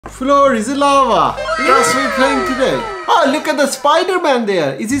floor is lava. That's what we're playing today. Oh, look at the Spider-Man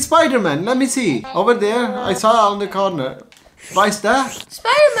there. Is he Spider-Man? Let me see. Over there, I saw on the corner. What's that?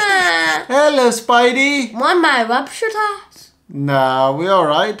 Spider-Man. Hello, Spidey. Want my rupture task? Nah, we're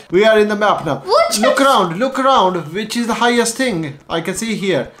alright. We are in the map now. What? Look around. Which is the highest thing? I can see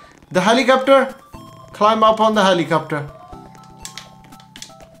here. The helicopter. Climb up on the helicopter.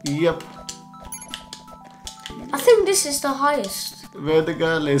 Yep. I think this is the highest. Where the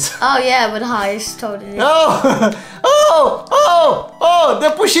girl is. Oh yeah, but highest totally. Oh,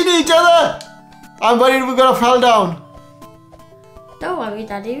 they're pushing each other. I'm worried we're gonna fall down. Don't worry,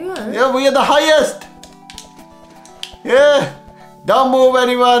 Daddy. Yeah, we are the highest. Yeah. Don't move,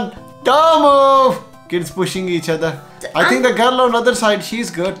 anyone. Don't move. Kids pushing each other. I think the girl on the other side, she's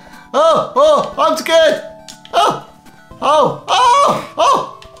good. Oh, I'm scared. Oh.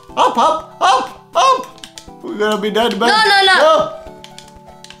 Up. We're gonna be dead, man. No.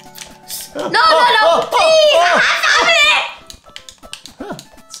 Please,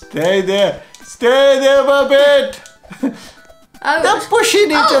 Stay there, my bit. They're pushing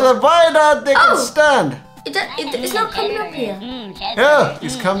each other. Why not? They can stand. It's not coming up here. Yeah,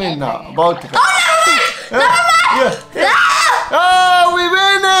 it's coming now. About to come. Never mind. Oh, we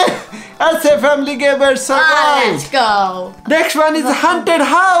win it! SA Family Gamer survived. Let's go. Next one is a haunted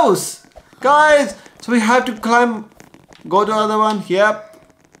house, guys. So we have to climb. Go to the other one. Yep.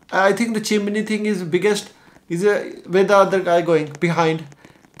 I think the chimney thing is biggest. Is where the other guy going behind?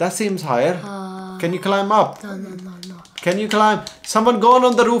 That seems higher. Can you climb up? No. Can you climb? Someone gone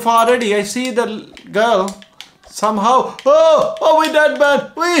on the roof already. I see the girl. Somehow. Oh, we dead,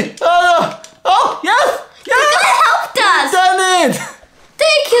 man. Yes. You helped us. Done it.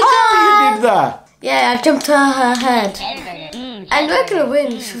 Thank you, How God. you did that? Yeah, I jumped to her head. And we're gonna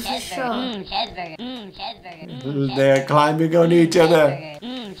win for sure. They're climbing on each other.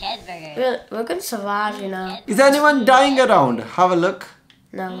 We're gonna survive, you know. Is anyone dying around? Have a look.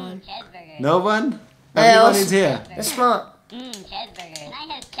 No one. No one? Everyone is here. They're smart.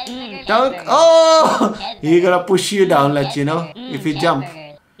 Don't. Oh! He's gonna push you down, let you know. If you jump.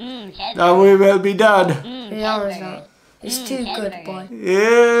 Now we will be dead. We always know. He's too good, boy.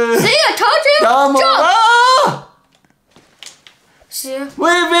 Yeah. See, I told you. Come on. Jump. Ah! See?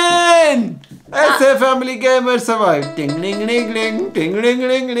 We win! SA Family Gamer survived. Ding ding ding ding ding ding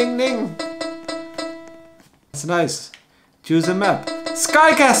ding ding ding. It's nice. Choose a map.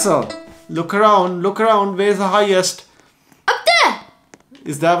 Sky Castle. Look around. Where's the highest? Up there.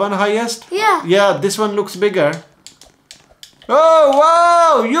 Is that one highest? Yeah. Yeah, this one looks bigger. Oh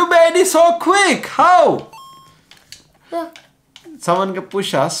wow! You made it so quick. How? Yeah. Someone can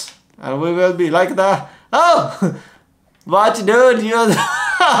push us, and we will be like that. Oh! Watch, dude, you're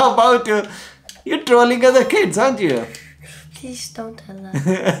about to. You're trolling other kids, aren't you? Please don't tell them.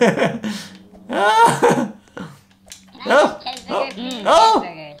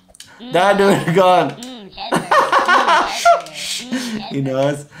 Oh! That dude gone. He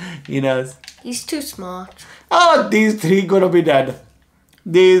knows. He's too smart. Oh, these three gonna be dead.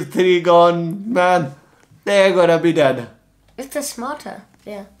 These three gone, man. They're gonna be dead. If they're smarter,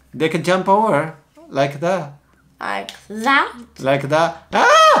 yeah. They can jump over like that. Like that. Like that.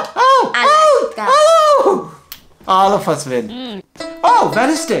 Ah! Oh! And Oh! like that. Oh! All of us win. Oh,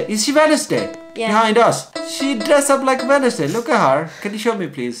 Wednesday. Is she Wednesday? Yeah. Behind us. She dressed up like Wednesday. Look at her. Can you show me,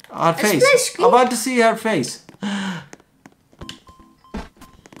 please? Her face. I want to see her face.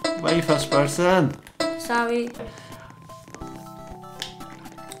 Why you first person? Sorry.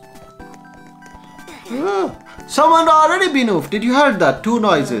 Someone already been off. Did you heard that? Two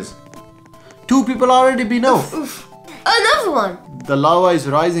noises. Two people already been off. Another one. The lava is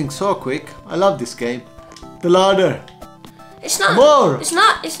rising so quick. I love this game. The ladder. It's not. More. It's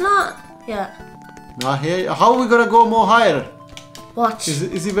not. Yeah. Now here. How are we gonna go more higher? Watch.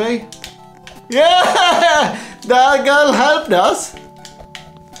 Is he way? Yeah! That girl helped us.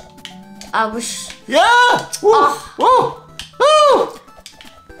 I wish. Yeah! Woo! Woo! Woo!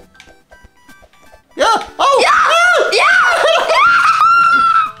 Yeah! Oh! Yeah!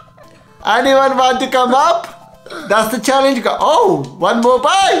 Anyone want to come up? That's the challenge. Oh! One more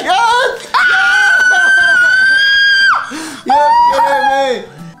bite! Yes! You're kidding me!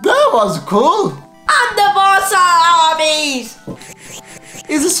 That was cool! I'm the boss of armies!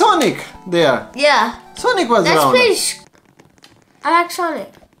 Is it Sonic there? Yeah. Sonic was Let's around. play. I like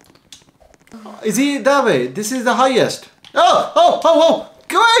Sonic. Is he that way? This is the highest. Oh!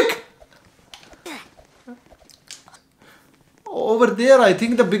 Quick! Over there, I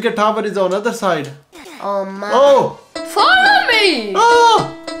think the bigger tower is on the other side. Oh man. Oh! Follow me!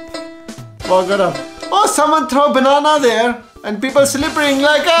 Oh! Oh, God. Oh, someone throw banana there. And people slipping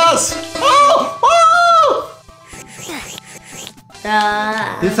like us. Oh! Oh!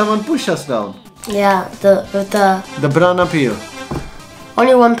 Did someone push us down? Yeah, The banana peel.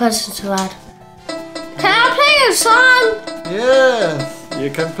 only one person to add. Can I play a song? Yes, you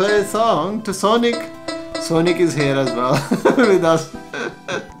can play a song to Sonic. Sonic is here as well with us.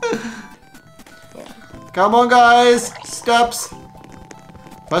 Come on, guys. Steps.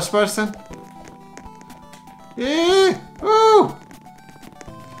 First person. Yeah. Ooh.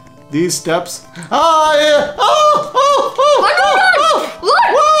 These steps. Oh, yeah. Oh, oh, oh. Look! Look!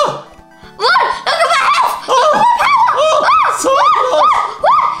 Whoa. Look! Look at my house! Oh, oh, so close.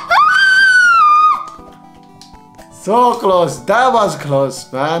 So close. That was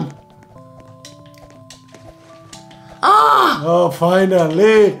close, man. Ah! Oh,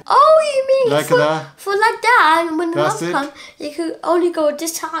 finally. Oh, you mean Like for that? For like that, and when the That's mom it. comes, you could only go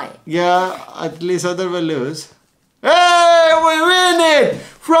this high. Yeah, at least other will lose. Hey, we win it!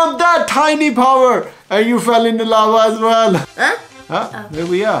 From that tiny power! And you fell in the lava as well. Huh? Huh? Where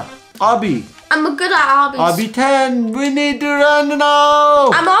we are? Obby. I'm good at hobbies. Obby 10. We need to run now.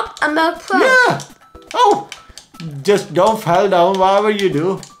 I'm up. I'm a pro. Yeah. Oh. Just don't fall down, whatever you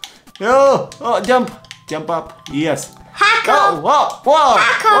do. Oh, jump. Jump up. Yes. Hacker. Oh, whoa, whoa.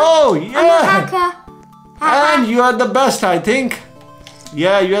 Hacker. Oh, I'm a yeah. hacker. And you are the best, I think.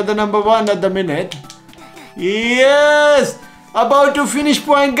 Yeah, you are the number one at the minute. Yes. About to finish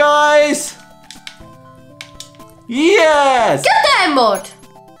point, guys. Yes. Get that mode.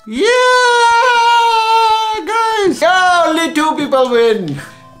 Yeah, guys. Yeah, only 2 people win.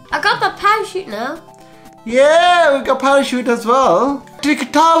 I got the parachute now. Yeah, we got parachute as well.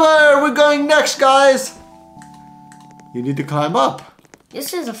 Trick tower, we're going next, guys. You need to climb up.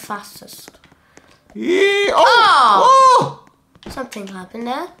 This is the fastest. Yeah. Oh. Oh. Something happened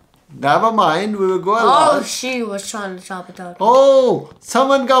there. Never mind, we will go Oh, along. she was trying to chop it down. Oh,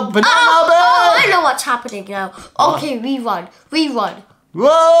 someone got banana Oh, I bed. know what's happening now. Okay, we run. We run.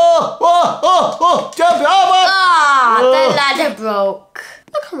 Whoa, whoa, oh, oh, jump up. Ah, Oh. the ladder broke.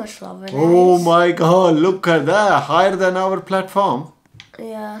 Look how much lava there Oh is. my God, look at that. Higher than our platform.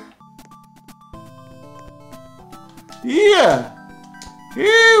 Yeah. Yeah.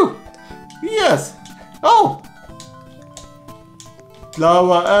 Ew. Yes. Oh.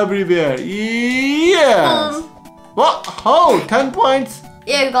 Lava everywhere. Yes. What? Oh, 10 points.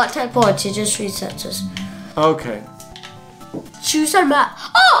 Yeah, we got 10 points. It just resets us. Okay. Choose a map.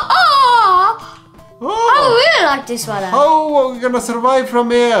 Oh! I Oh. really like this one. How are we gonna survive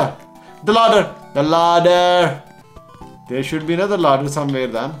from here? The ladder. The ladder. There should be another ladder somewhere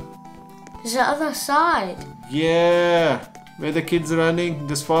then. There's the other side. Yeah. Where the kids running.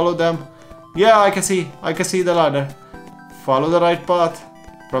 Just follow them. Yeah, I can see. I can see the ladder. Follow the right path.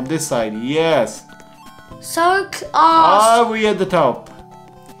 From this side. Yes. So close. Ah, we at the top.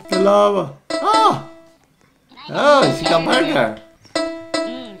 The lava. Oh. Oh, she got burger.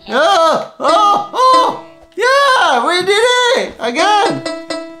 Oh, oh, oh. Yeah, we did it.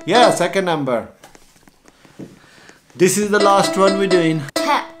 Again. Yeah, second number. This is the last one we're doing.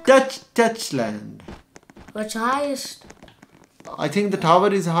 Tech. Touchland. What's highest? I think the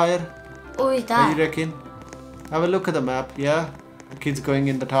tower is higher. Oh, is What do that? you reckon? Have a look at the map. Yeah. The kid's going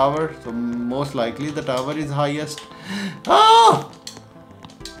in the tower. So most likely the tower is highest. Oh!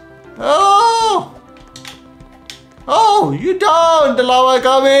 Oh! Oh, you down! The lava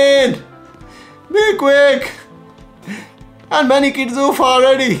coming! Be quick! And many kids oof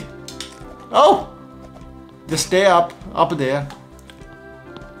already. Oh! Just stay up there.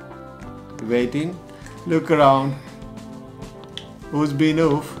 Waiting. Look around. Who's been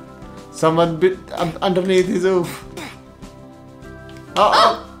oof? Someone bit underneath his oof.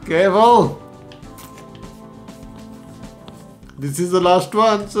 Oh! Careful! This is the last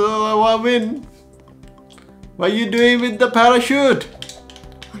one, so I want to win. What are you doing with the parachute?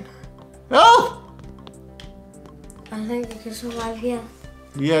 Oh! I think you can survive here.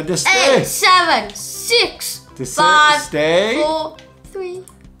 Yeah, just stay. 8, 7, 6, Just 5, stay. 4, 3.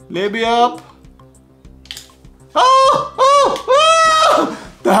 Lay me up. Oh! Oh! Oh!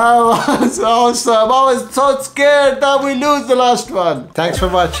 That was awesome. I was so scared that we lose the last one. Thanks for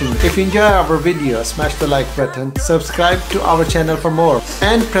watching. If you enjoy our video, smash the like button, subscribe to our channel for more,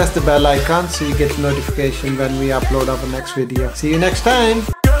 and press the bell icon so you get notification when we upload our next video. See you next time.